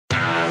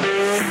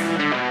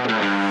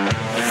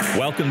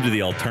Welcome to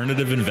The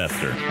Alternative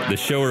Investor, the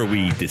show where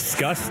we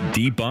discuss,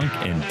 debunk,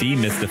 and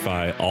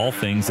demystify all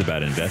things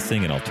about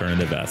investing in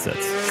alternative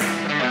assets.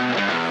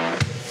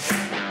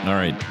 All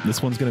right,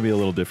 this one's going to be a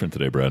little different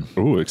today, Brad.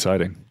 Ooh,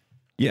 exciting.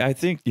 Yeah, I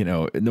think,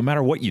 no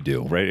matter what you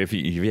do, right? If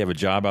you have a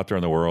job out there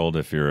in the world,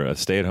 if you're a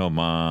stay-at-home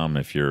mom,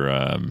 if you're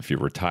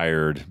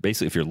retired,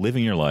 basically if you're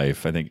living your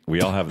life, I think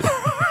we all have.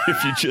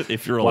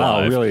 if you're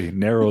alive, wow, really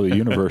narrow the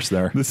universe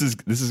there. This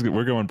is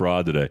we're going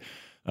broad today.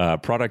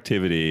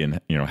 Productivity and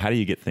how do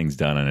you get things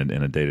done on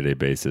a day-to-day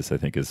basis, I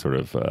think is sort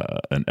of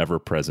an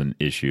ever-present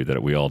issue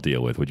that we all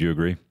deal with. Would you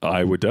agree?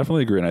 I would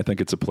definitely agree, and I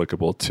think it's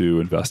applicable to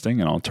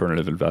investing and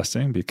alternative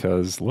investing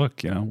because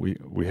look,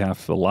 we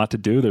have a lot to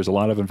do. There's a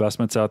lot of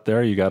investments out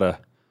there. You gotta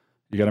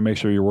make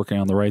sure you're working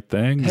on the right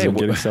things and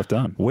getting stuff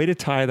done. Way to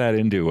tie that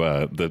into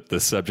the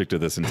subject of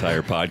this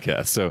entire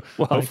podcast. So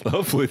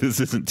hopefully this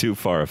isn't too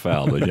far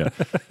afoul.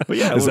 But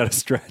yeah, is that a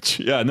stretch?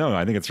 Yeah, no,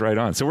 I think it's right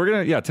on. So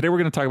today we're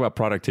gonna talk about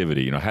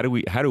productivity. How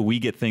do we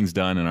get things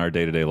done in our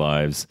day-to-day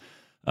lives?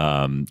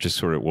 Just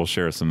sort of, we'll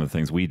share some of the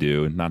things we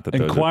do. Not that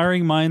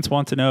inquiring minds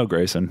want to know,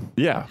 Grayson.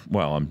 Yeah,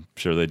 well, I'm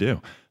sure they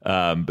do.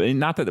 But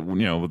not that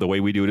the way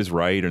we do it is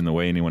right and the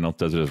way anyone else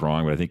does it is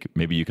wrong. But I think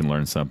maybe you can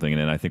learn something.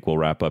 And then I think we'll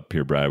wrap up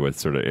here, Brad, with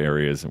sort of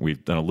areas.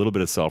 We've done a little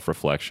bit of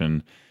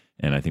self-reflection,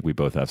 and I think we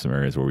both have some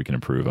areas where we can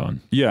improve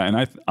on. Yeah,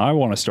 and I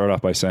want to start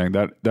off by saying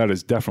that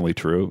is definitely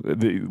true.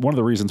 One of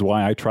the reasons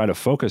why I try to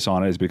focus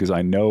on it is because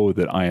I know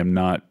that I am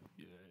not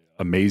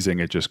amazing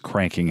at just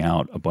cranking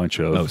out a bunch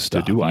of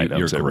to-do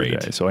items every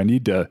day. So I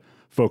need to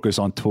focus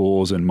on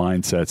tools and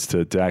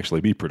mindsets to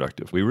actually be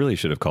productive. We really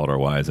should have called our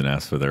wives and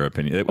asked for their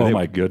opinion.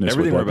 My goodness.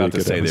 Everything we're about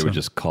to say, they would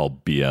just call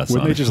BS.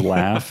 Wouldn't they just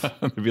laugh?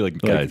 They'd be like,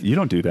 guys, you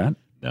don't do that.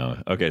 No.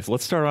 Okay, so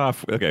let's start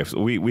off. Okay, so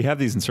we have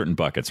these in certain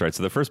buckets, right?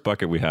 So the first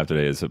bucket we have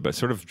today is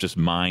sort of just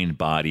mind,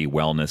 body,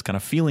 wellness, kind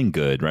of feeling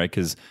good, right?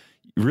 Because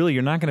really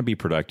you're not going to be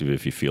productive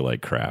if you feel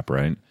like crap,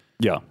 right?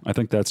 Yeah, I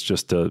think that's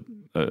just a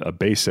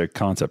basic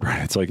concept,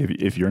 right? It's like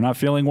if you're not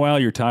feeling well,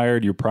 you're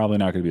tired, you're probably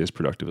not going to be as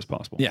productive as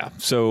possible. Yeah.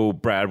 So,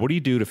 Brad, what do you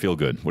do to feel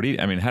good? How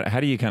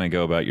do you kind of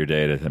go about your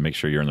day to make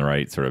sure you're in the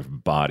right sort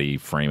of body,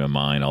 frame of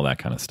mind, all that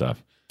kind of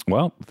stuff?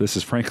 Well, this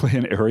is frankly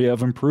an area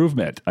of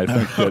improvement. I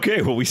think.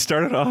 Okay. Well, we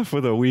started off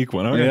with a weak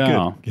one. Okay,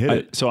 yeah. Good. Hit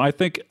it. So I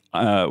think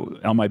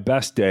on my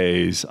best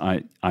days,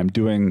 I'm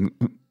doing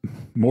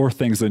more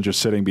things than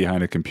just sitting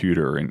behind a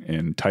computer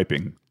and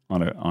typing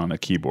on a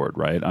keyboard,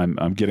 right?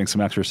 I'm getting some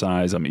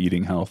exercise. I'm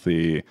eating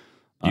healthy.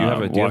 Do you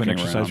have an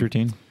exercise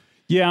routine?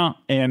 Yeah,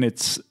 and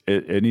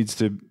it needs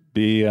to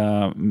be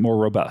more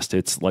robust.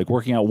 It's like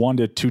working out 1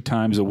 to 2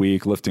 times a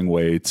week, lifting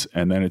weights,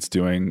 and then it's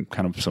doing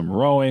kind of some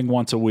rowing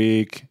once a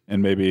week,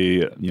 and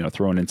maybe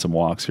throwing in some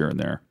walks here and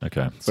there.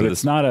 Okay, but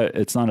it's not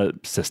a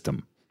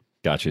system.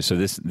 Gotcha. So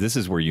this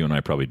is where you and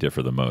I probably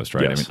differ the most,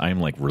 right? Yes. I'm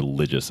like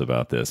religious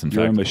about this. In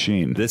You're fact, a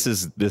machine. This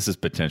is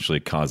potentially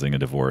causing a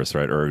divorce,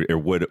 right? Or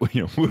will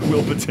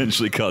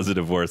potentially cause a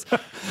divorce.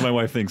 My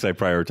wife thinks I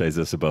prioritize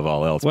this above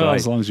all else. Well,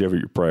 as long as you have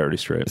your priorities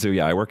straight. So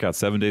yeah, I work out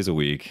 7 days a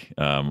week.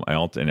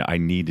 And I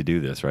need to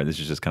do this, right? This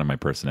is just kind of my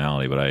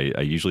personality. But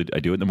I usually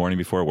do it in the morning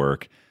before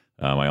work.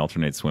 I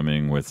alternate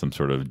swimming with some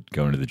sort of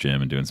going to the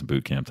gym and doing some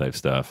boot camp type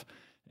stuff.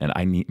 And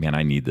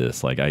I need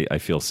this. Like I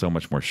feel so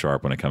much more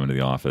sharp when I come into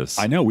the office.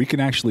 I know we can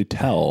actually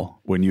tell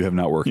when you have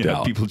not worked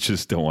out. People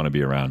just don't want to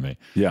be around me.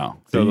 Yeah.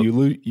 So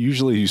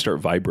usually you start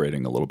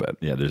vibrating a little bit.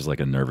 Yeah. There's like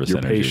a nervous Your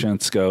energy.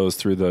 patience goes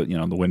through the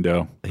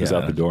window, goes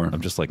out the door.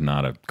 I'm just like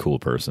not a cool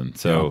person.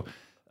 So,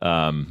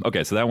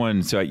 okay. So that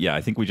one. So yeah,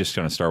 I think we just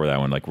kind of start with that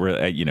one. Like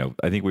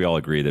I think we all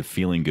agree that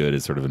feeling good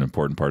is sort of an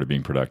important part of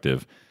being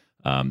productive.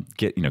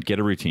 Get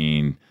a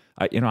routine.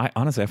 I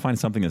honestly find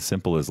something as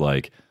simple as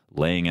like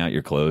laying out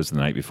your clothes the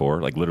night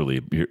before, like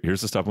literally,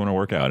 here's the stuff I'm going to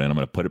work out in. I'm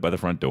going to put it by the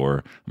front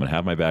door. I'm going to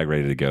have my bag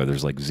ready to go.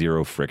 There's like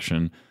zero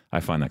friction. I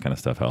find that kind of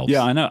stuff helps.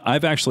 Yeah, I know.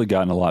 I've actually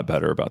gotten a lot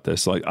better about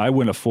this. Like I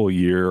went a full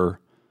year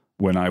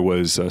when I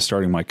was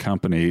starting my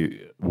company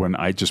when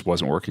I just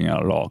wasn't working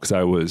out at all because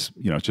I was,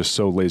 just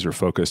so laser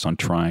focused on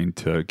trying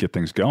to get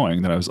things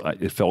going that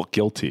it felt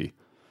guilty.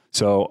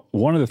 So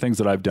one of the things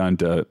that I've done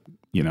to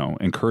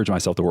encourage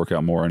myself to work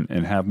out more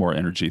and have more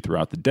energy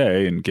throughout the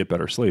day and get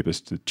better sleep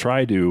is to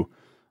try to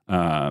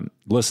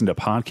listen to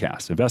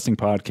podcasts, investing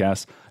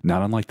podcasts,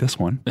 not unlike this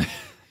one,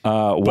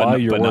 while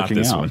you're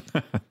working out.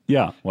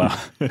 Yeah, well,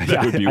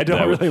 I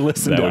don't really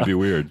listen. That would be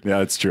weird. Yeah,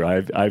 it's true.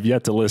 I've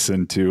yet to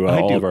listen to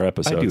all of our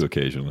episodes. I do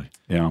occasionally.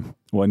 Yeah,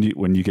 when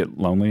you get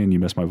lonely and you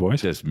miss my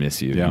voice, just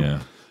miss you.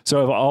 Yeah.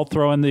 So I'll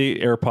throw in the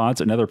AirPods,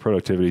 another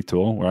productivity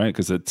tool, right?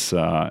 Because it's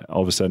all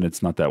of a sudden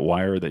it's not that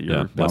wire that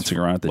you're bouncing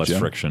around at the gym. Less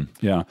friction.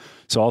 Yeah.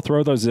 So I'll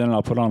throw those in and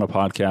I'll put on a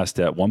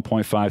podcast at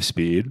 1.5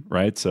 speed,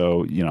 right?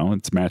 So,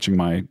 it's matching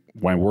my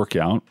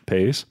workout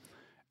pace.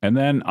 And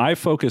then I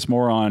focus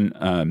more on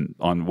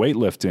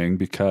weightlifting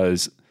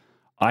because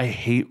I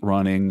hate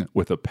running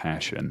with a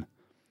passion.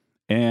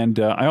 And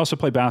I also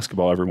play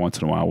basketball every once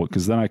in a while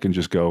because then I can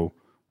just go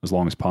as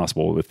long as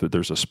possible if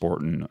there's a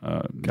sport and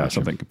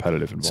something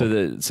competitive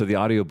involved. So the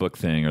audiobook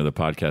thing or the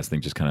podcast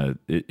thing just kind of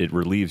it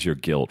relieves your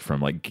guilt from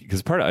like,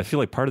 because I feel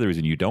like part of the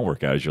reason you don't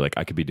work out is you're like,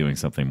 I could be doing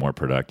something more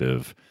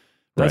productive.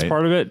 That's right?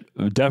 part of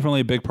it.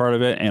 Definitely a big part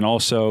of it. And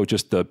also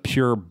just the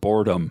pure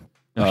boredom.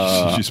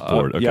 Just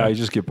bored. Okay. Yeah, I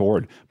just get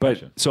bored.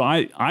 But gotcha. So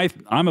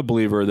I'm a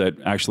believer that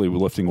actually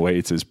lifting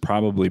weights is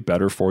probably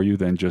better for you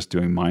than just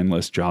doing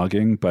mindless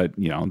jogging. But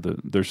I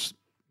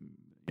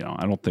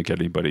don't think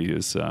anybody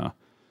is.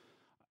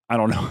 I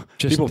don't know.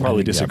 People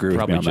probably disagree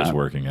with me on just that.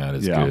 Working out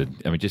is good.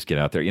 I mean, just get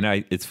out there.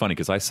 It's funny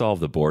because I solve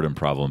the boredom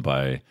problem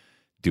by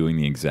doing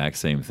the exact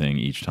same thing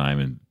each time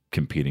and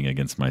competing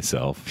against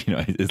myself.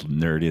 As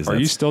nerdy as. Are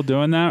you still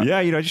doing that? Yeah,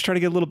 I just try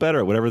to get a little better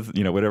at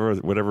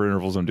whatever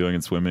intervals I'm doing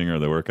in swimming or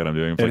the workout I'm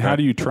doing. And how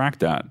do you track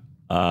that?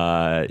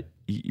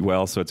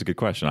 Well, so it's a good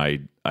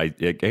question. I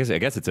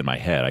guess it's in my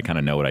head. I kind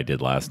of know what I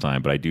did last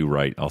time, but I do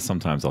write. I'll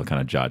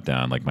kind of jot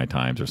down like my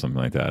times or something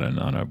like that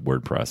on a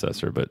word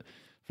processor. But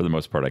for the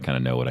most part, I kind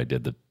of know what I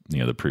did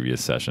the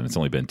previous session. It's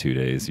only been 2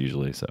 days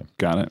usually. So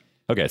got it.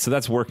 Okay, so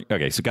that's working.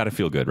 Okay, so got to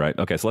feel good, right?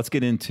 Okay, so let's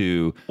get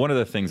into one of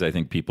the things I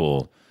think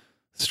people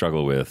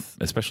struggle with,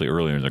 especially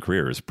earlier in their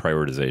career, is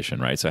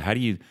prioritization, right? So how do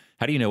you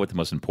know what the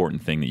most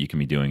important thing that you can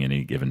be doing at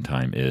any given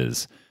time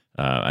is?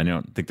 I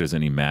don't think there's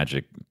any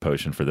magic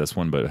potion for this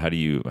one, but how do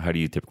you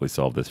typically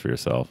solve this for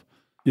yourself?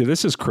 Yeah,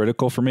 this is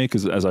critical for me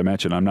because, as I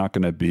mentioned, I'm not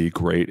going to be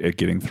great at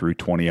getting through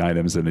 20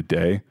 items in a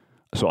day.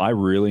 So I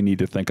really need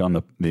to think on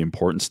the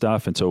important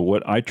stuff. And so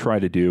what I try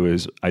to do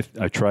is I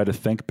try to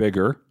think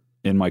bigger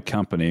in my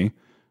company,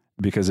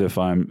 because if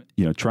I'm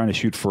trying to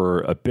shoot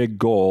for a big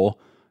goal,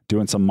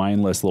 doing some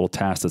mindless little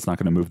task that's not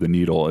going to move the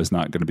needle is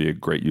not going to be a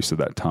great use of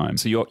that time.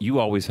 So you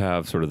always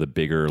have sort of the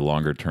bigger,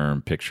 longer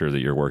term picture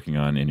that you're working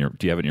on do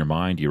you have it in your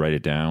mind? Do you write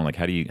it down? Like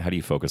how do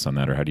you focus on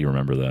that, or how do you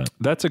remember that?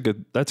 That's a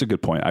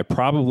good point. I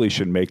probably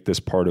should make this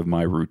part of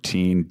my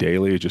routine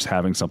daily, just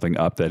having something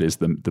up that is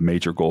the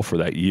major goal for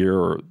that year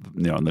or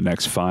in the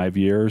next 5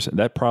 years.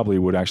 That probably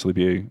would actually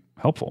be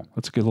helpful.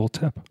 That's a good little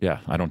tip. Yeah,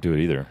 I don't do it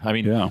either. I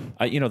mean,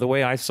 the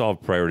way I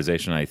solve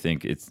prioritization, I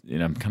think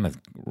I'm kind of,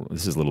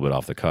 this is a little bit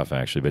off the cuff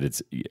actually,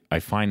 but I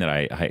find that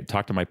I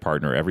talk to my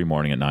partner every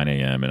morning at 9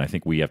 a.m. and I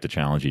think we have to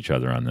challenge each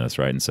other on this,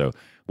 right? And so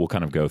we'll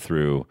kind of go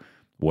through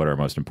what our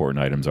most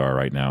important items are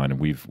right now. And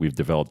we've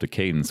developed a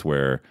cadence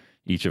where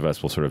each of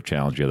us will sort of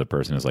challenge the other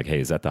person. Is like, hey,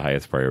 is that the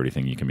highest priority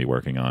thing you can be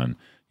working on?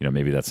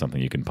 Maybe that's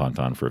something you can punt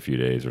on for a few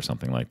days or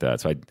something like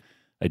that. So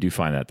I do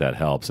find that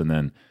helps. And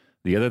then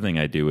the other thing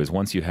I do is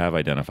once you have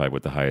identified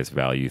what the highest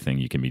value thing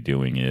you can be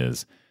doing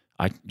is,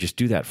 I just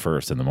do that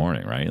first in the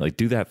morning, right? Like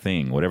do that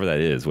thing, whatever that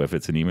is, if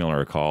it's an email or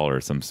a call or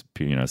some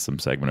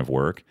segment of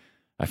work.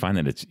 I find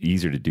that it's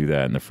easier to do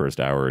that in the first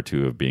hour or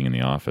two of being in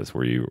the office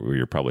where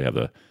you probably have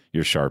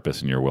your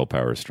sharpest and your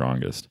willpower is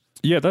strongest.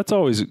 Yeah, that's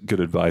always good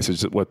advice.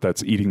 Is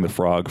that's eating the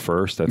frog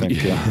first, I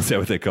think. Yeah. Is that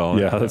what they call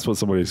it? Yeah, that's what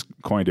somebody's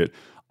coined it.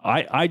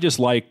 I just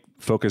like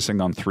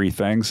focusing on 3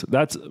 things.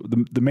 That's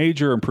the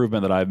major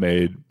improvement that I've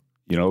made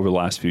over the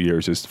last few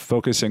years is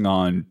focusing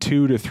on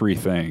 2 to 3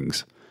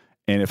 things.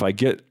 And if I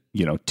get,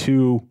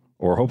 2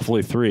 or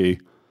hopefully 3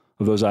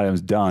 of those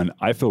items done,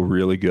 I feel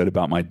really good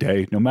about my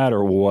day, no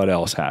matter what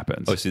else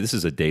happens. Oh, see, this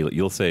is a daily,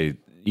 you'll say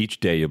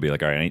each day you'll be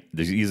like, all right,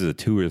 these are the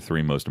 2 or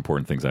 3 most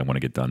important things I want to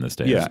get done this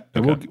day. Yeah.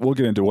 And we'll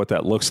get into what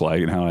that looks like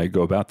and how I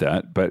go about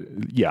that. But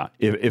yeah,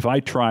 if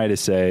I try to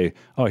say,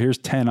 oh, here's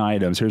 10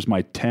 items, here's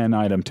my 10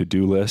 item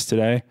to-do list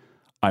today,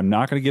 I'm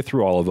not going to get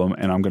through all of them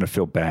and I'm going to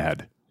feel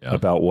bad. Yeah.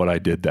 About what I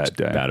did that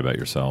day. Bad about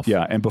yourself.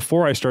 Yeah. And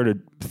before I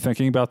started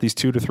thinking about these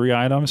 2 to 3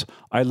 items,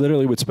 I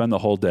literally would spend the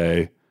whole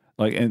day,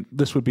 and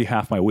this would be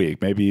half my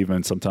week, maybe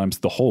even sometimes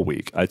the whole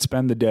week. I'd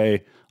spend the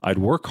day, I'd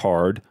work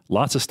hard,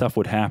 lots of stuff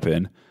would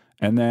happen.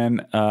 And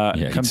then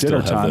come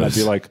dinner time, I'd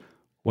be like,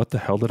 what the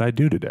hell did I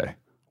do today?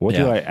 What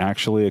did I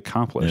actually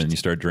accomplish? And then you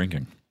start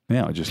drinking.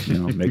 Yeah. Just,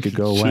 make it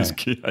go away.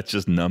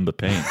 just numb the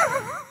pain.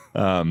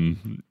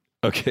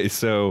 Okay.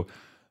 So,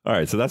 all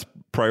right, so that's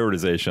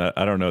prioritization.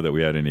 I don't know that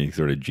we had any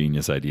sort of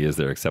genius ideas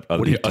there, except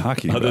other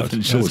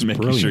than just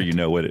making sure you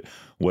know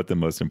what the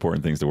most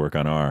important things to work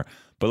on are.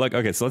 But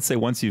so let's say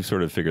once you've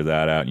sort of figured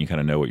that out and you kind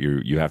of know what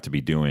you have to be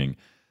doing,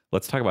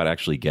 let's talk about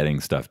actually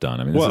getting stuff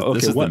done. I mean,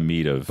 this is the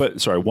meat of. But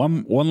sorry,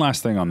 one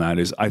last thing on that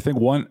is I think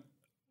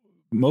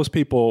most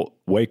people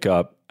wake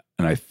up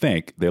and I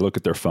think they look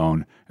at their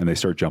phone and they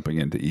start jumping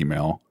into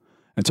email,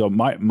 and so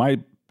my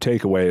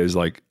takeaway is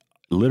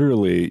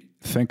literally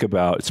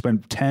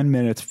spend 10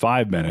 minutes,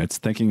 5 minutes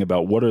thinking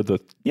about what are the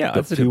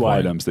 2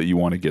 items that you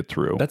want to get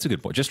through. That's a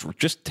good point.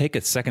 Just take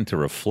a second to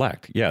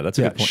reflect. Yeah, that's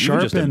a good point.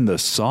 Sharpen the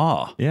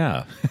saw.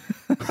 Yeah.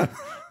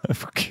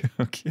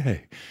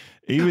 Okay.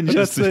 Even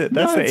that's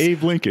the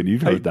Abe Lincoln.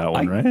 You've heard that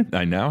one, right?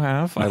 I now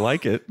have. I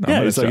like it.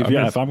 Yeah, it's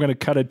if I'm going to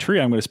cut a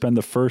tree, I'm going to spend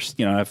the first,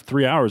 I have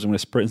 3 hours. I'm going to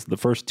spend the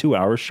first 2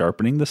 hours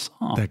sharpening the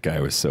saw. That guy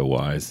was so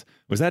wise.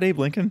 Was that Abe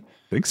Lincoln?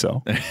 I think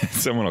so.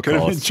 Someone will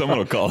call us. Someone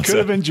will call us. Could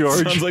have been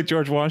George. Sounds like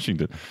George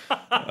Washington.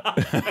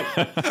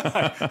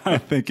 I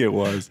think it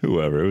was.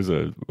 Whoever. It was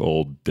an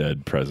old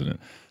dead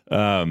president.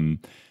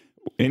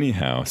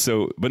 Anyhow,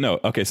 but no,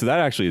 okay, so that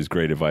actually is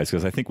great advice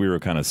because I think we were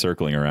kind of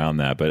circling around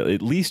that, but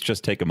at least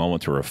just take a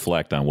moment to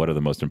reflect on what are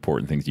the most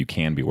important things you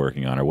can be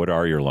working on or what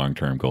are your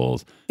long-term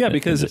goals. Yeah,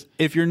 because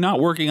if you're not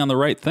working on the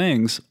right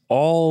things,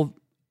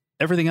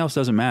 everything else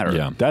doesn't matter.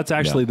 Yeah. That's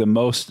actually the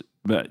most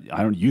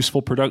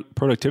useful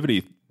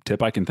productivity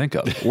tip I can think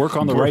of. Work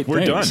on the right things.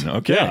 We're done.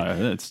 Okay.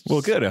 Yeah,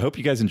 well, good. I hope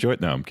you guys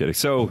enjoyed. No, I'm kidding.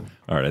 So,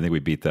 all right, I think we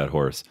beat that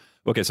horse.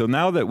 Okay, so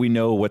now that we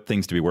know what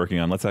things to be working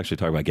on, let's actually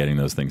talk about getting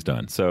those things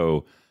done.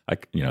 So,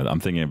 I'm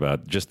thinking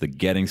about just the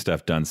getting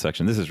stuff done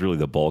section. This is really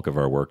the bulk of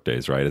our work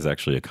days, right? Is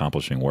actually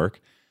accomplishing work.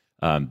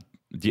 I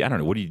don't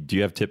know. Do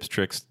you have tips,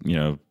 tricks?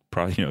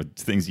 Probably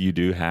things you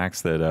do,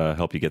 hacks that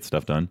help you get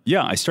stuff done.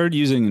 Yeah, I started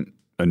using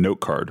a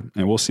note card,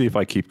 and we'll see if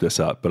I keep this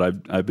up. But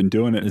I've been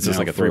doing it. Is this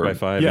like a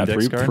 3x5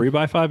 index card?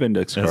 3x5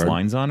 index card. Has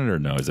lines on it, or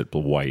no? Is it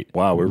white?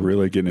 Wow, we're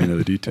really getting into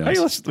the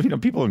details. Hey,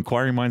 people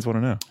inquiring minds want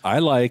to know. I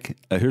like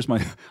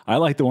I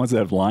like the ones that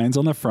have lines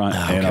on the front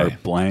and are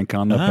blank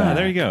on the back.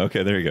 There you go.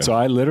 Okay, there you go. So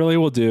I literally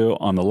will do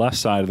on the left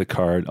side of the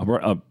card.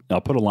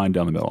 I'll put a line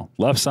down the middle.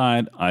 Left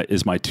side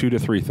is my 2 to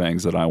 3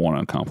 things that I want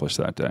to accomplish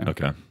that day.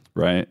 Okay,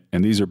 right,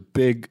 and these are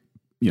big,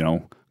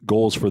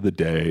 goals for the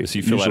day. So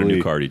you fill out a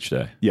new card each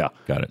day. Yeah.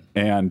 Got it.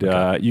 And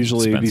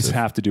usually these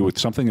have to do with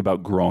something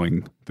about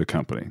growing the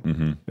company.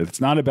 Mm-hmm. It's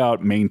not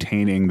about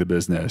maintaining the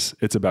business.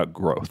 It's about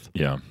growth.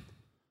 Yeah.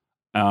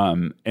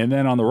 And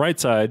then on the right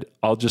side,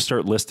 I'll just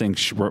start listing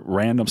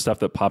random stuff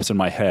that pops in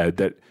my head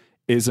that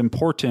is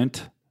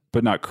important,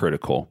 but not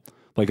critical.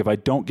 Like if I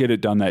don't get it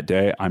done that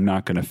day, I'm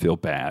not going to feel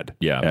bad.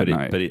 Yeah,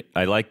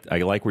 I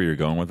like where you're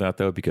going with that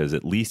though, because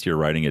at least you're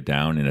writing it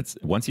down, and it's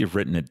once you've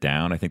written it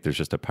down, I think there's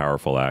just a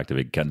powerful act of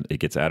it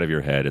gets out of your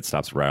head, it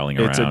stops rattling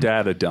around. It's a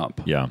data dump.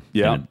 Yeah,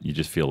 and you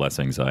just feel less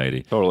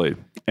anxiety. Totally.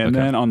 And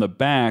then on the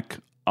back,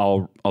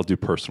 I'll do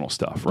personal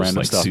stuff, just random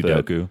like stuff.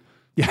 Sudoku.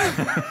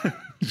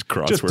 Just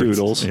crosswords. Just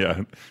doodles.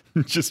 Yeah,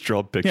 just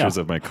draw pictures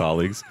of my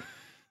colleagues.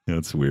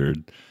 That's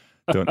weird.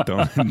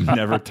 Don't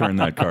never turn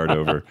that card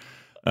over.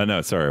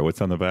 No, sorry.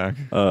 What's on the back?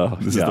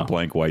 This is the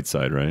blank white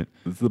side, right?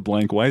 It's the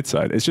blank white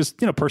side. It's just,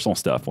 personal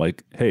stuff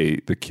like, hey,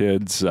 the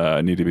kids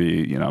need to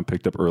be,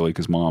 picked up early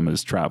because mom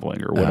is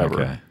traveling or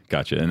whatever. Okay.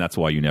 Gotcha. And that's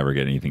why you never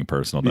get anything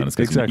personal done.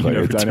 Exactly. I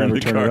never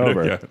turn it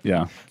over.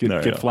 Yeah.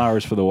 Get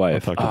flowers for the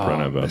wife. I'll talk to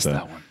Brenna about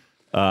that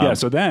one.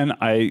 So then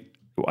I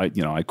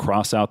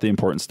cross out the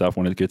important stuff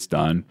when it gets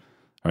done.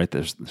 All right.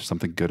 There's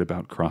something good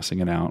about crossing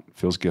it out.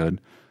 Feels good.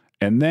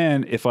 And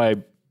then if I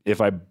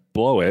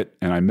blow it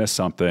and I miss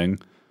something,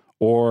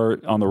 or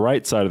on the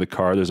right side of the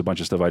card, there's a bunch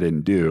of stuff I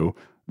didn't do.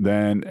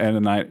 Then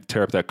I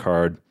tear up that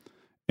card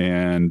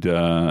and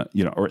or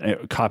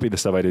copy the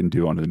stuff I didn't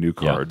do onto the new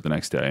card the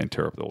next day and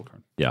tear up the old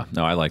card. Yeah,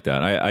 no, I like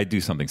that. I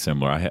do something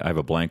similar. I have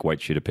a blank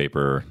white sheet of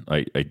paper.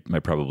 I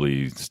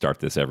probably start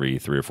this every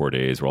 3 or 4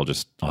 days, where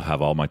I'll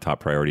have all my top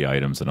priority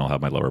items and I'll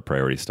have my lower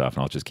priority stuff,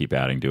 and I'll just keep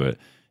adding to it.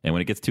 And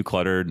when it gets too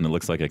cluttered and it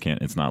looks like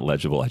it's not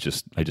legible, I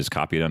just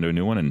copy it onto a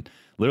new one, and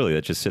literally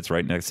that just sits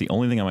right next. The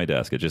only thing on my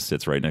desk, it just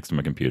sits right next to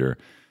my computer.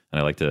 And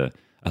I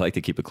like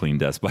to keep a clean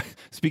desk. But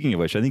speaking of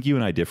which, I think you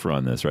and I differ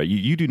on this, right?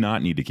 You do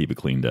not need to keep a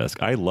clean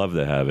desk. I love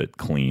to have it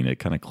clean. It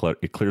kind of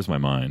it clears my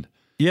mind.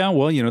 Yeah,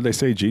 well, they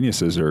say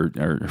geniuses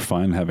are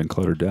fine having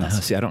cluttered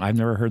desks. See, I've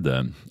never heard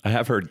that. I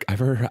have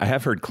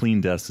heard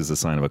clean desks is a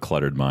sign of a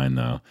cluttered mind,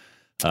 though.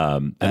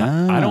 And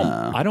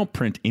I don't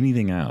print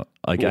anything out.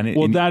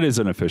 That is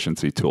an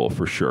efficiency tool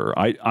for sure.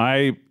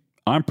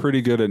 I'm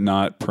pretty good at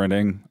not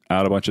printing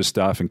out a bunch of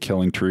stuff and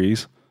killing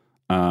trees,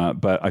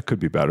 but I could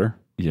be better.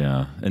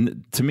 Yeah.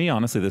 And to me,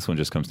 honestly, this one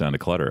just comes down to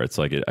clutter. It's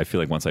like, I feel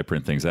like once I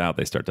print things out,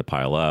 they start to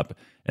pile up,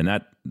 and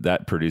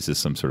that produces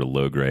some sort of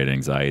low grade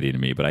anxiety to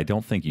me, but I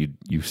don't think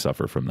you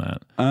suffer from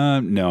that.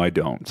 No, I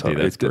don't. So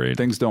that's great.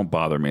 Things don't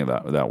bother me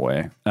that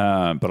way.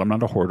 But I'm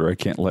not a hoarder. I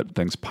can't let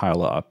things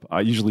pile up.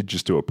 I usually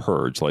just do a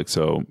purge. End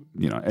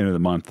of the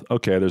month.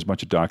 Okay. There's a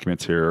bunch of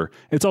documents here.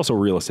 It's also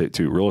real estate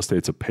too. Real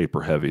estate's a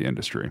paper heavy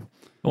industry.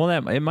 Well,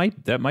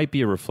 that might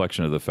be a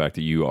reflection of the fact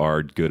that you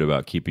are good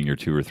about keeping your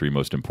 2 or 3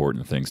 most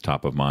important things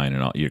top of mind,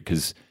 and all.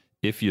 Because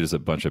if there's a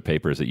bunch of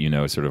papers that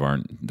sort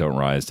of don't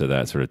rise to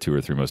that sort of 2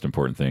 or 3 most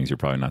important things, you're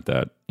probably not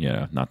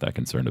that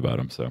concerned about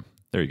them. So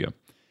there you go.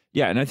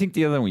 Yeah, and I think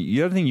the other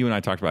thing you and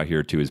I talked about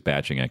here too is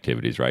batching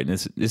activities, right? And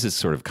this is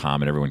sort of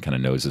common. Everyone kind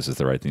of knows this is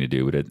the right thing to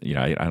do, but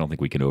I don't think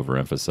we can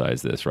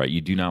overemphasize this, right? You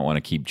do not want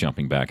to keep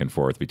jumping back and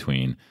forth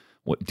between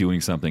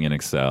doing something in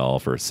Excel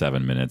for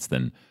 7 minutes,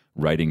 then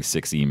writing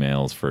 6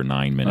 emails for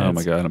 9 minutes. Oh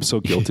my God, I'm so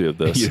guilty of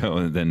this.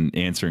 And then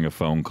answering a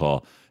phone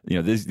call.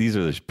 These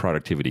are the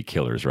productivity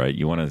killers, right?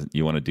 You want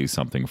to do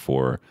something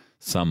for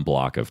some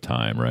block of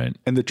time, right?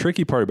 And the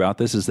tricky part about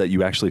this is that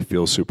you actually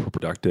feel super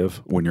productive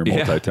when you're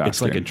multitasking.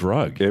 It's like a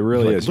drug. It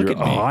really is.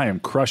 I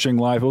am crushing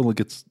life. Oh,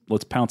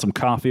 let's pound some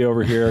coffee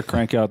over here,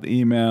 crank out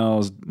the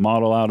emails,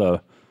 model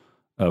out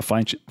a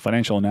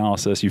financial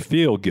analysis. You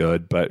feel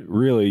good, but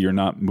really you're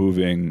not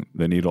moving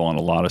the needle on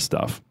a lot of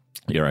stuff.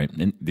 You're right.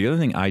 And the other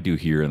thing I do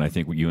here, and I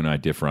think you and I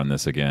differ on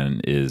this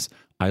again, is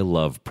I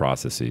love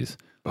processes.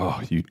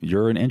 Oh,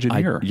 you're an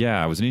engineer.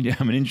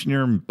 I'm an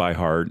engineer by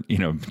heart,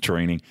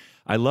 training.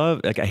 I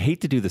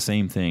hate to do the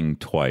same thing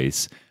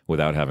twice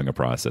without having a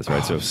process,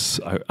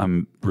 right?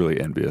 I'm really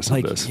envious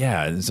of this.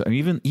 Yeah. So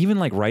even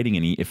like writing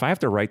if I have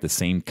to write the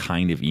same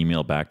kind of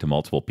email back to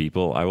multiple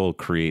people, I will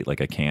create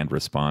like a canned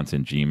response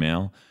in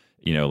Gmail,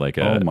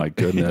 oh my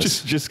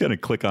goodness. just going to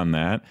click on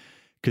that.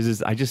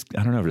 Because I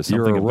don't know, there's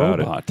something about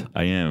robot. It.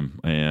 I am.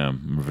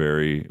 I'm a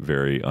very,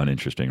 very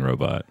uninteresting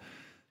robot.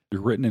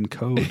 You're written in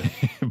code.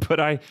 But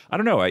I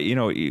don't know.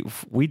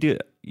 We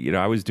did.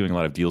 I was doing a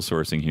lot of deal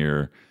sourcing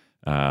here,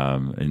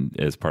 and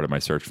as part of my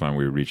search fund,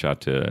 we would reach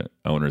out to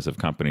owners of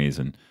companies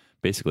and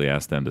basically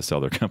ask them to sell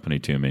their company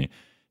to me.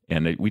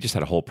 And we just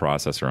had a whole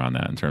process around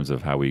that in terms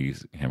of how we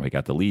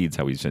got the leads,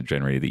 how we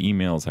generated the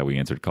emails, how we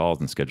answered calls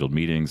and scheduled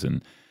meetings.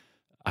 And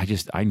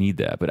I need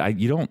that, but I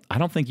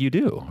don't think you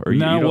do.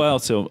 Or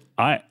so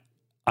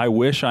I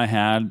wish I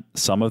had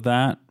some of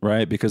that,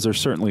 right? Because there's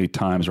certainly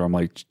times where I'm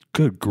like,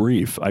 good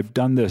grief, I've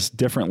done this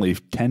differently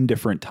 10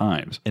 different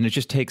times. And it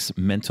just takes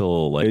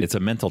mental, it's a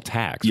mental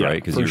tax,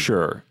 right? For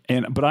sure.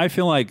 But I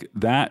feel like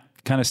that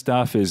kind of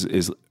stuff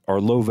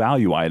are low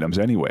value items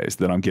anyways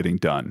that I'm getting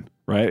done,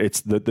 right?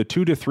 It's the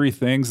 2 to 3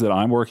 things that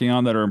I'm working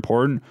on that are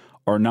important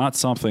are not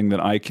something that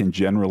I can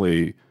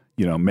generally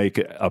make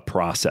a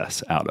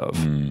process out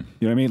of. You know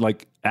what I mean?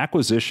 Like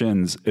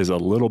acquisitions is a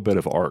little bit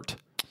of art.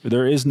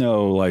 There is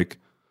no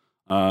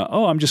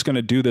I'm just going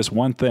to do this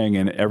one thing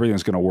and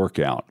everything's going to work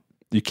out.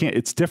 You can't,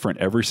 it's different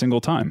every single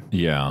time.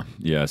 Yeah.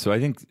 Yeah. So I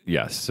think,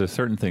 yes. So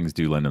certain things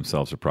do lend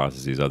themselves to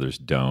processes. Others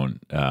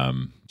don't.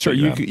 Sure.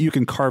 You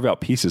can carve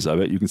out pieces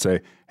of it. You can say,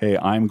 hey,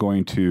 I'm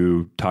going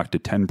to talk to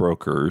 10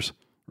 brokers,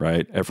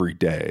 right, every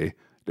day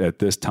at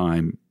this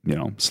time,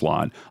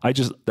 slot.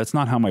 That's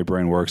not how my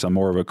brain works. I'm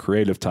more of a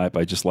creative type.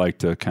 I just like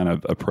to kind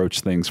of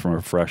approach things from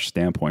a fresh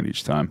standpoint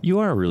each time. You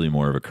are really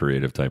more of a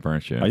creative type,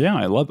 aren't you? Yeah,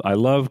 I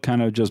love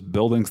kind of just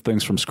building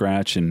things from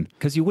scratch, and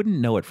because you wouldn't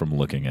know it from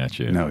looking at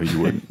you. No, you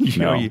wouldn't.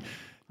 No.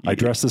 I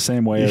dress the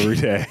same way every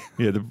day.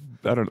 Yeah,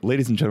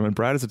 ladies and gentlemen,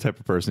 Brad is the type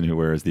of person who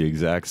wears the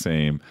exact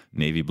same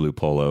navy blue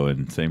polo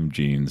and same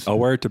jeans. I'll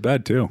wear it to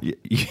bed too.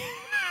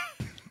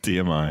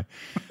 TMI.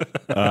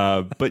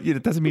 But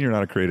it doesn't mean you're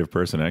not a creative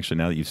person. Actually,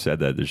 now that you've said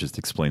that, there's just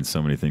explained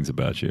so many things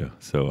about you.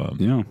 So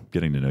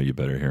getting to know you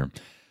better here.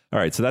 All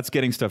right. So that's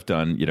getting stuff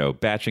done,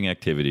 batching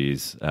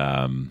activities.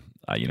 I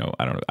don't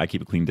know. I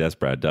keep a clean desk.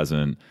 Brad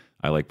doesn't.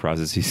 I like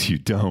processes you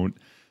don't.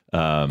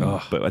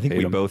 But I think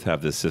we both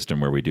have this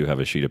system where we do have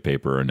a sheet of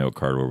paper or a note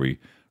card where we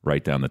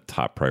write down the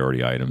top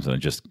priority items.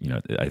 And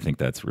I think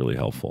that's really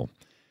helpful.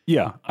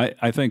 Yeah.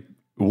 I think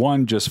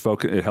one, just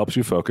focus. It helps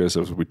you focus,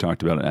 as we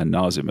talked about ad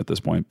nauseum at this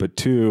point. But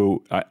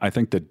two, I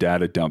think the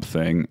data dump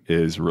thing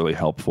is really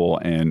helpful,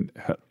 and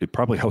it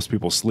probably helps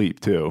people sleep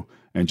too.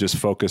 And just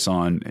focus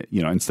on,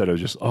 instead of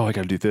just, I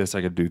got to do this,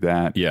 I got to do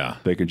that. Yeah,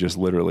 they can just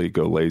literally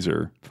go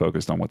laser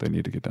focused on what they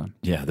need to get done.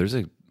 Yeah,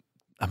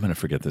 I'm going to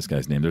forget this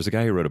guy's name. There's a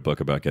guy who wrote a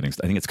book about I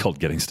think it's called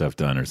Getting Stuff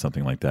Done or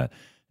something like that.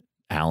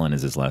 Allen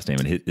is his last name,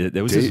 and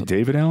it was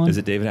David Allen. Is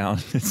it David Allen?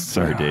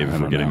 Sorry, Dave,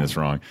 for getting this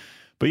wrong.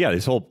 But yeah,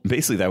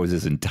 basically that was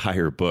his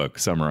entire book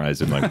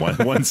summarized in like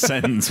one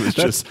sentence, was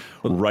just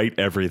write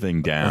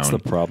everything down. That's the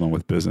problem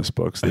with business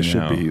books. They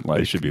should be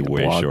way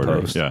shorter.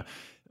 Post. Yeah.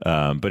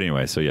 But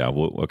anyway, so yeah,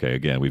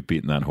 again, we've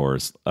beaten that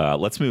horse.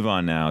 Let's move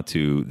on now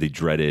to the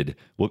dreaded,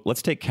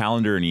 let's take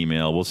calendar and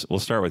email. We'll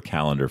start with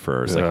calendar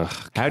first.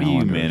 How do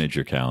you manage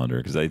your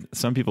calendar? Because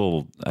some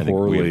people, I think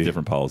we have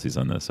different policies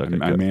on this. Okay,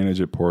 I manage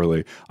it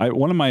poorly.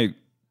 One of my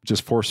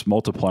just force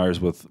multipliers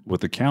with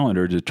the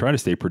calendar to try to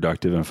stay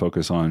productive and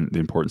focus on the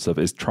important stuff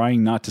is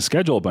trying not to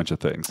schedule a bunch of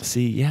things.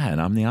 See, yeah,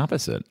 and I'm the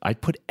opposite. I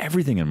put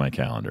everything in my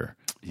calendar.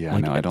 Yeah,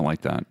 no, I don't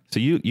like that. So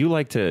you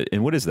like to,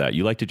 and what is that?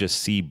 You like to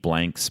just see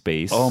blank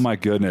space? Oh my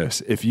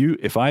goodness.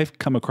 If I've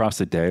come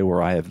across a day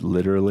where I have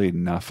literally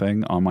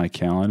nothing on my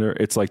calendar,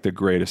 it's like the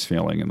greatest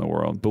feeling in the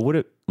world.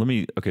 But let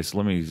me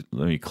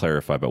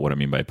clarify about what I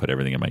mean by put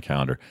everything in my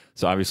calendar.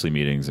 So obviously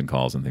meetings and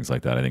calls and things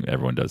like that, I think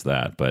everyone does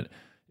that. But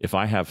if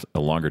I have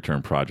a longer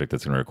term project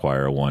that's going to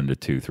require 1 to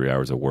 2, 3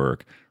 hours of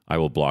work, I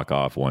will block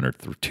off 1 or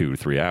 2 or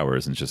 3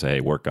 hours and just say,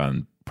 hey, work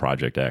on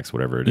project X,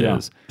 whatever it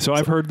is. So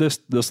I've heard this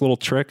little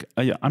trick.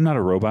 I'm not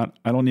a robot.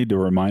 I don't need to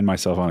remind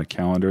myself on a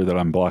calendar that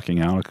I'm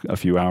blocking out a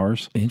few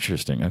hours.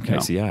 Interesting. Okay.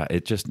 So yeah,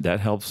 that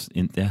helps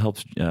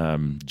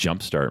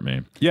jumpstart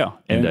me. Yeah.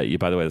 And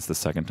by the way, that's the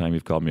second time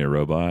you've called me a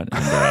robot.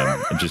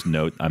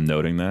 And I'm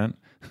noting that.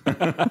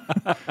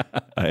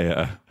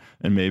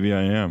 And maybe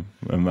I am.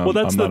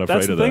 That's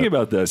the thing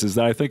about this is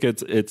that I think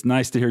it's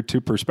nice to hear two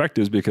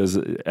perspectives because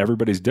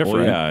everybody's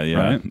different. Well,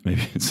 yeah. Right?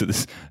 Maybe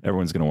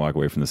everyone's going to walk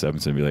away from this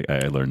episode and be like,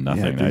 I learned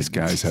nothing. Yeah, these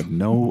guys have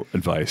no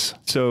advice.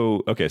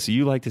 So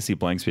you like to see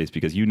blank space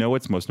because you know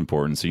what's most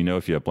important. So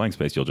if you have blank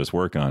space, you'll just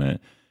work on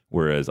it.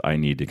 Whereas I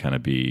need to kind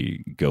of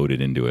be goaded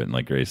into it, and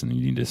like Grayson,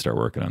 you need to start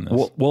working on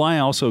this. Well, I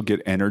also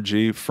get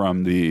energy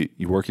from you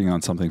working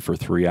on something for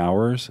 3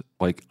 hours.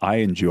 Like I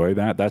enjoy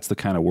that. That's the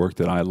kind of work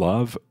that I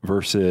love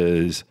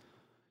versus,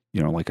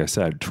 like I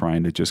said,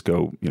 trying to just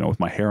go, with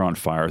my hair on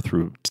fire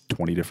through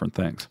 20 different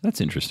things.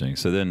 That's interesting.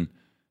 So then,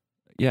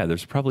 yeah,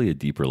 there's probably a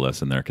deeper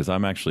lesson there because I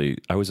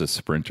was a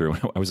sprinter.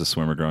 I was a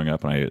swimmer growing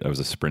up, and I was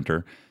a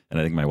sprinter. And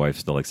I think my wife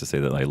still likes to say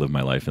that I live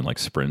my life in like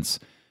sprints.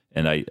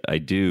 And I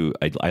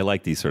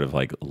like these sort of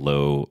like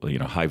low,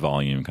 high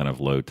volume, kind of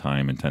low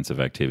time intensive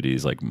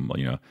activities. Like,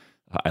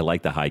 I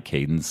like the high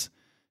cadence.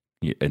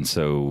 And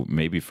so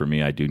maybe for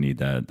me, I do need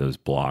those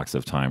blocks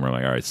of time where I'm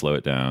like, all right, slow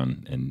it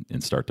down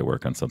and start to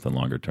work on something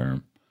longer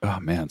term. Oh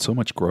man, so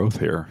much growth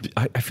here.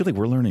 I feel like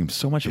we're learning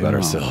so much about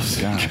ourselves.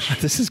 Gosh,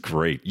 this is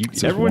great.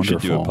 Everyone should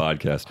do a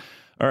podcast.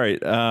 All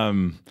right.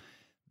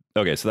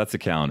 Okay, so that's the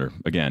calendar.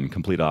 Again,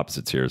 complete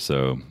opposites here.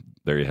 So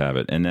there you have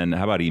it. And then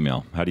how about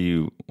email? I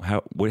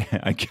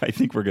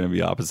think we're going to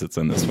be opposites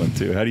on this one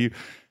too. How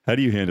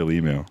do you handle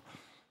email?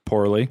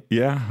 Poorly.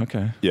 Yeah.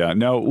 Okay. Yeah.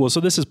 No. Well, so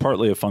this is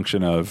partly a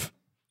function of,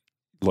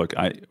 look,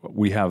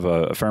 we have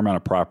a fair amount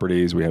of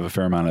properties. We have a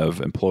fair amount of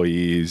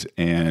employees,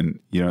 and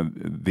the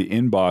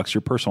inbox,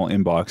 your personal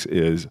inbox,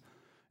 is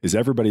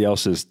everybody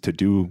else's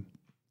to-do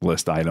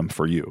list item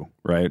for you,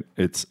 right?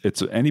 It's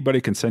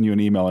anybody can send you an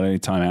email at any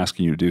time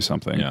asking you to do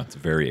something. Yeah, it's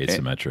very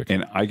asymmetric,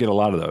 and I get a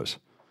lot of those.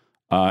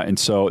 And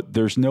so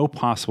there's no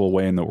possible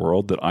way in the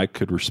world that I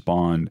could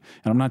respond.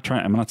 And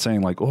I'm not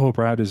saying like, oh,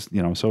 Brad is,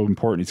 so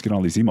important, he's getting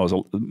all these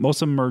emails.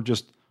 Most of them are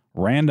just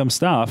random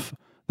stuff.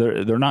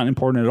 They're not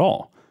important at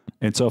all.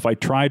 And so if I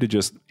try to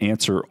just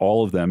answer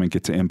all of them and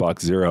get to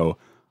inbox 0,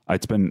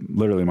 I'd spend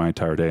literally my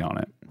entire day on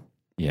it.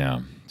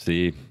 Yeah.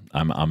 See,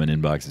 I'm an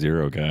inbox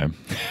 0 guy.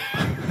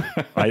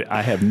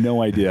 I have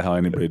no idea how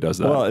anybody does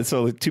that. Well,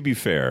 so to be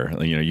fair,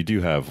 you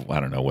do have, I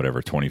don't know,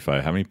 whatever,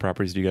 25. How many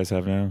properties do you guys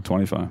have now?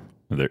 25.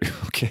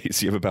 Okay,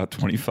 so you have about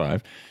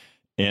 25,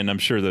 and I'm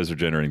sure those are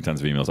generating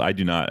tons of emails. I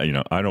do not,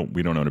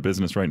 we don't own a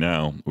business right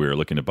now. We're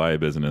looking to buy a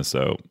business,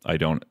 so I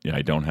don't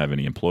have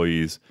any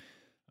employees,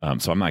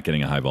 so I'm not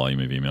getting a high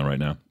volume of email right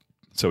now.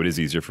 So it is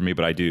easier for me,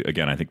 but I do.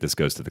 Again, I think this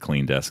goes to the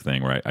clean desk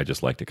thing, where I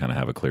just like to kind of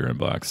have a clear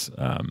inbox.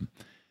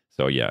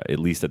 So yeah, at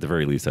the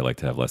very least, I like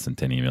to have less than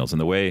 10 emails. And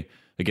the way,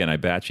 again, I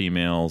batch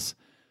emails.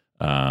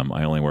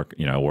 I only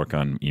work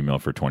on email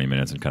for 20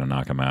 minutes and kind of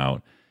knock them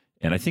out.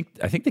 And I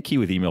think the key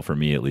with email for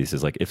me, at least,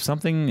 is like if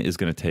something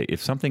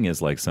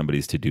is like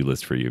somebody's to-do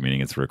list for you,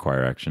 meaning it's a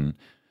require action,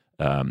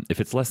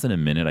 if it's less than a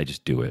minute, I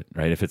just do it,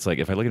 right? If I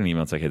look at an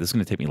email, it's like, hey, this is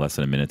going to take me less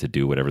than a minute to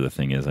do whatever the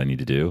thing is I need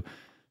to do.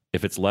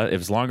 If it's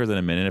longer than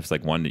a minute, if it's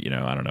like 1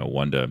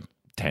 to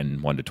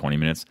 10, 1 to 20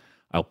 minutes,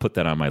 I'll put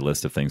that on my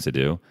list of things to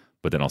do,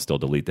 but then I'll still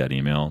delete that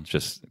email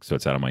just so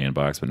it's out of my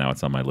inbox, but now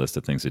it's on my list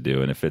of things to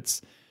do. And if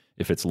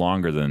it's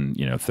longer than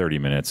 30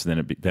 minutes,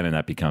 then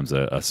that becomes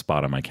a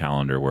spot on my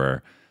calendar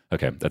where,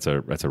 okay, that's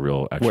a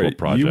real actual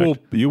project.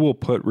 You will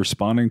put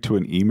responding to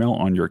an email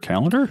on your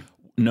calendar?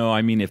 No,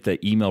 I mean if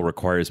the email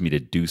requires me to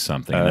do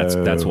something,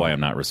 that's why I'm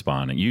not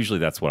responding. Usually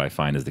that's what I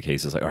find is the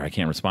case. Is like, I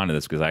can't respond to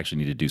this because I actually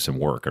need to do some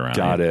work around it.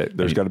 Got it.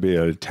 There's got to be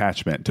an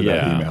attachment to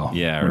that email.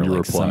 Yeah, when or you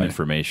like reply. some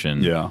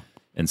information. Yeah.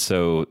 And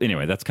so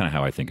anyway, that's kind of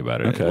how I think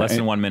about it. Okay. Less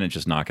than 1 minute,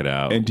 just knock it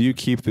out. And do you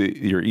keep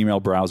your email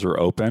browser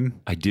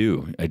open? I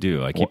do. I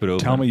keep it open.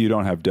 Tell me you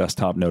don't have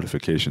desktop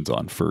notifications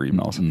on for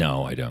emails.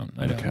 No, I don't.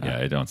 Okay. Yeah,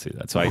 I don't see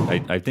that. So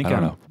I think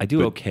I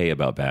do okay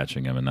about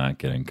batching them and not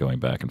going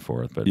back and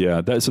forth. But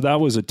yeah, so that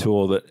was a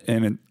tool that,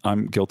 and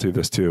I'm guilty of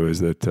this too, is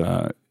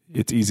that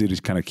it's easy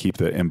to kind of keep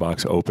the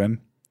inbox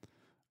open.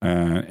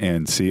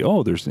 And see,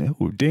 there's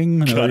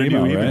ding, another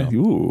email, right?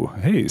 Ooh,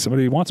 hey,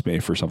 somebody wants me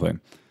for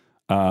something.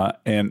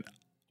 And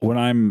when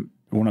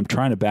I'm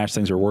trying to batch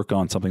things or work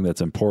on something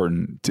that's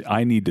important,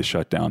 I need to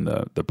shut down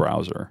the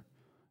browser.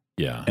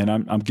 Yeah. And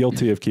I'm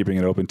guilty of keeping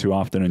it open too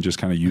often and just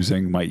kind of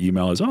using my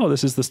email as,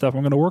 this is the stuff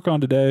I'm going to work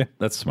on today.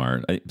 That's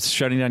smart.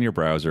 Shutting down your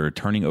browser,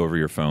 turning over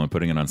your phone,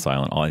 putting it on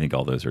silent. I think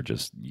all those are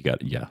just,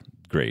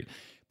 great.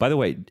 By the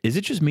way, is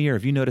it just me or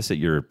have you noticed that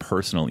your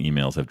personal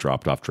emails have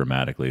dropped off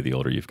dramatically the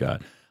older you've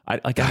got? I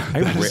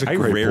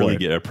rarely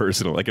get a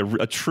personal, like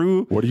a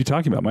true. What are you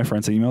talking about? My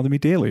friends email me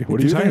daily.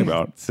 What are you talking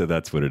about? So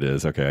that's what it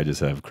is. Okay, I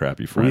just have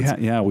crappy friends.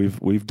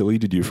 We've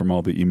deleted you from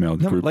all the email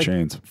group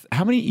chains.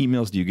 How many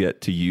emails do you get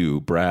to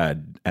you,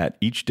 Brad, at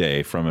each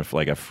day from a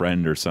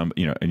friend or some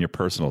in your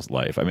personal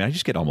life? I mean, I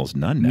just get almost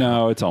none now.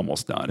 No, it's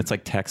almost none. It's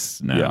like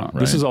texts now. Yeah, right?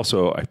 This is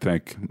also, I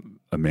think,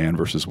 a man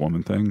versus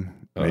woman thing.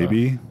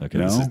 Maybe. Okay,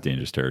 no? This is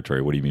dangerous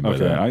territory. What do you mean by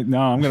that? I'm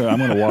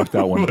gonna walk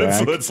that one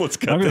back. Let's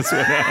cut this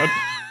one out.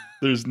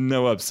 There's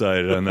no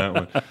upside on that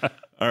one.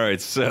 All right,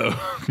 so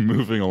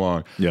moving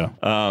along. Yeah.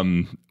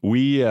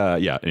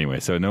 Anyway,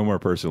 so no more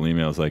personal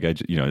emails. Like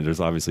there's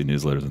obviously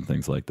newsletters and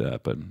things like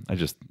that, but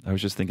I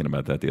was just thinking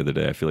about that the other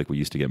day. I feel like we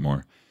used to get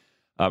more.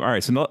 All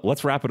right, so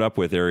let's wrap it up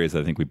with areas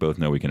I think we both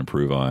know we can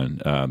improve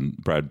on.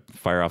 Brad,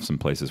 fire off some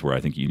places where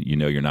I think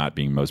you're not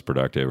being most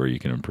productive or you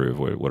can improve.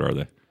 What are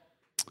they?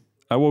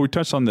 Well, we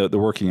touched on the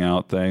working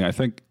out thing. I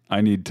think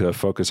I need to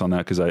focus on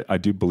that because I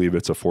do believe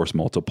it's a force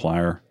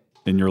multiplier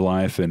in your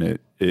life, and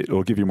it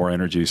will give you more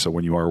energy. So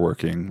when you are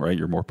working, right,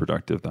 you're more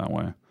productive that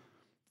way.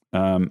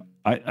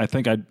 I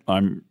think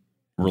I'm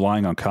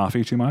relying on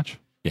coffee too much.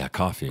 Yeah,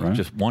 coffee. Right?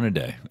 Just one a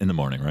day in the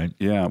morning, right?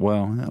 Yeah,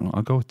 well, I don't know,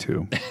 I'll go with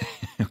 2.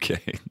 Okay.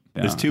 Yeah.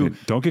 There's 2.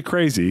 Don't get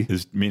crazy.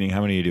 Meaning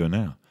how many are you doing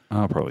now?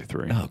 Oh, probably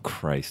 3. Oh,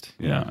 Christ.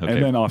 Yeah. Okay.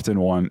 And then often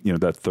one,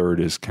 that third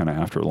is kind of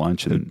after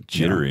lunch and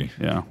jittery.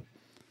 Yeah.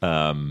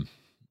 And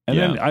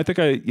then I think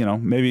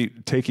maybe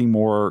taking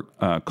more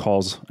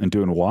calls and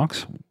doing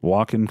walks,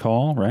 walk and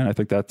call, right? I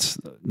think that's,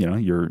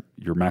 you're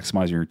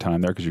maximizing your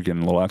time there because you're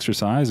getting a little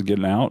exercise and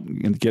getting out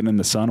and getting in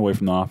the sun away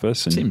from the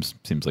office. And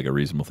seems like a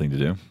reasonable thing to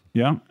do.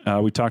 Yeah.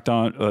 We touched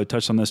on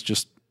this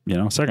just,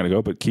 a second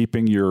ago, but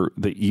keeping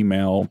the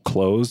email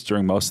closed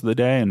during most of the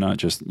day and not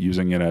just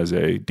using it as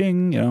a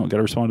ding, got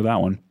to respond to that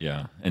one.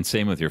 Yeah. And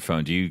same with your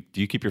phone. Do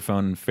you keep your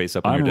phone face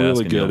up on I'm your desk?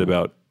 really good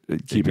about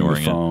keeping the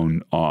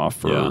phone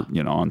off or,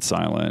 Yeah. on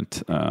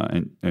silent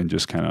and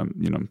just kind of,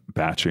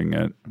 batching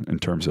it in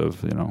terms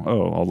of,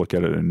 I'll look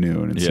at it at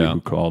noon and see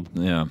who called.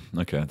 Yeah.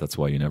 Okay. That's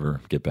why you never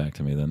get back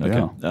to me then.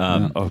 Okay.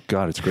 Yeah. Oh,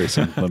 God, it's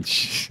Grayson.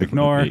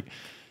 Ignore.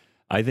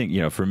 I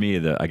think, for me,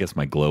 I guess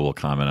my global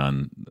comment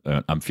on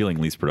I'm feeling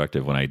least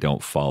productive when I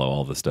don't follow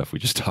all the stuff we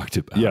just talked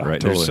about. Yeah,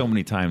 right. Totally. There's so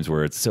many times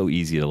where it's so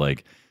easy to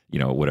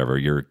whatever,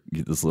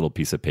 this little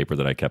piece of paper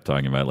that I kept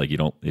talking about,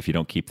 if you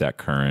don't keep that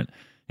current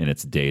and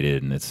it's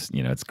dated and it's,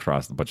 it's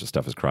crossed, a bunch of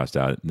stuff is crossed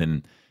out,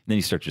 then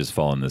you start to just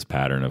fall in this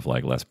pattern of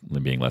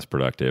being less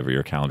productive or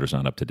your calendar's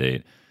not up to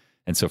date.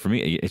 And so for me,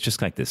 it's just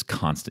like this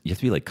constant, you have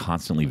to be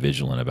constantly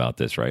vigilant about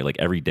this, right? Like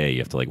every day you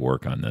have to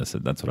work on this.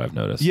 That's what I've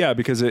noticed. Yeah,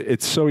 because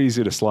it's so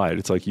easy to slide.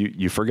 It's like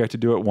you forget to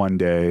do it one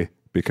day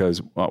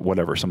because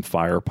some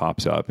fire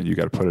pops up and you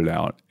got to put it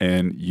out.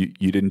 And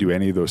you didn't do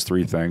any of those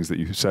 3 things that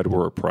you said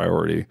were a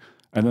priority.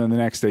 And then the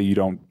next day you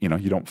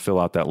don't fill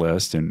out that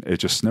list and it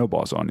just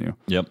snowballs on you.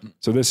 Yep.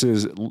 So this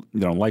is,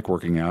 like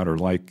working out or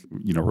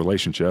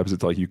relationships.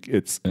 It's like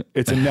it's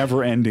a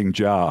never ending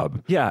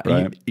job. Yeah.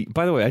 Right?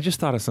 By the way, I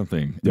just thought of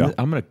something. Yeah.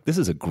 This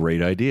is a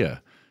great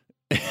idea.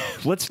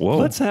 Let's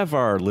have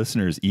our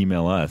listeners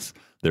email us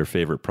their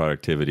favorite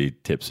productivity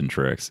tips and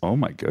tricks. Oh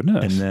my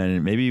goodness. And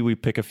then maybe we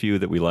pick a few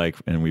that we like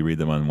and we read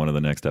them on one of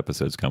the next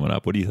episodes coming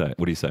up. What do you think?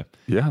 What do you say?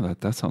 Yeah,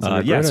 that sounds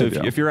like a great so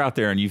idea. if you're out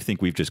there and you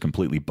think we've just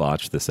completely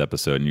botched this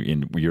episode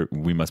and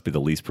we must be the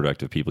least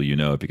productive people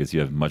because you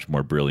have much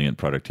more brilliant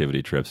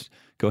productivity tips,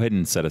 go ahead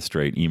and set us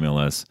straight. Email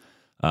us.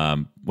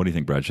 What do you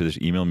think, Brad? Should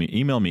just email me?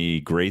 Email me,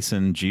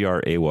 Grayson,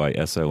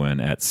 Grayson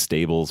at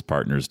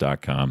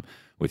stablespartners.com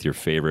with your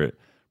favorite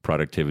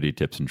productivity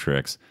tips and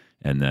tricks.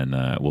 And then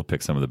we'll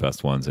pick some of the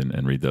best ones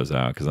and read those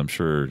out because I'm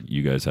sure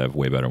you guys have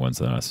way better ones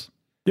than us.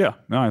 Yeah,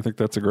 no, I think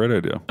that's a great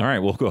idea. All right,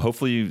 well, cool.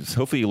 Hopefully you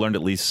learned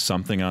at least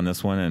something on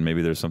this one, and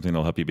maybe there's something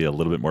that'll help you be a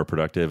little bit more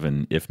productive.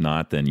 And if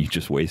not, then you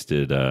just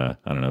wasted, I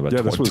don't know,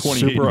 about this was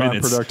 28 super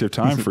minutes. unproductive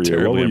time for you.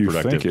 What were you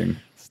unproductive. thinking?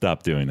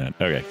 Stop doing that.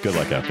 Okay, good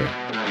luck out there.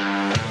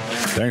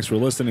 Thanks for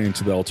listening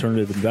to The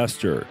Alternative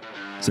Investor.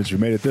 Since you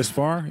made it this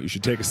far, you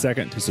should take a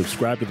second to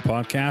subscribe to the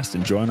podcast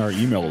and join our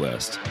email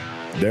list.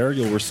 There,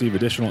 you'll receive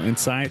additional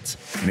insights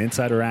and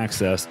insider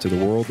access to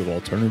the world of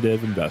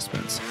alternative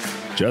investments.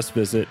 Just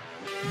visit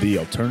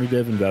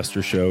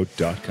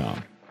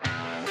thealternativeinvestorshow.com.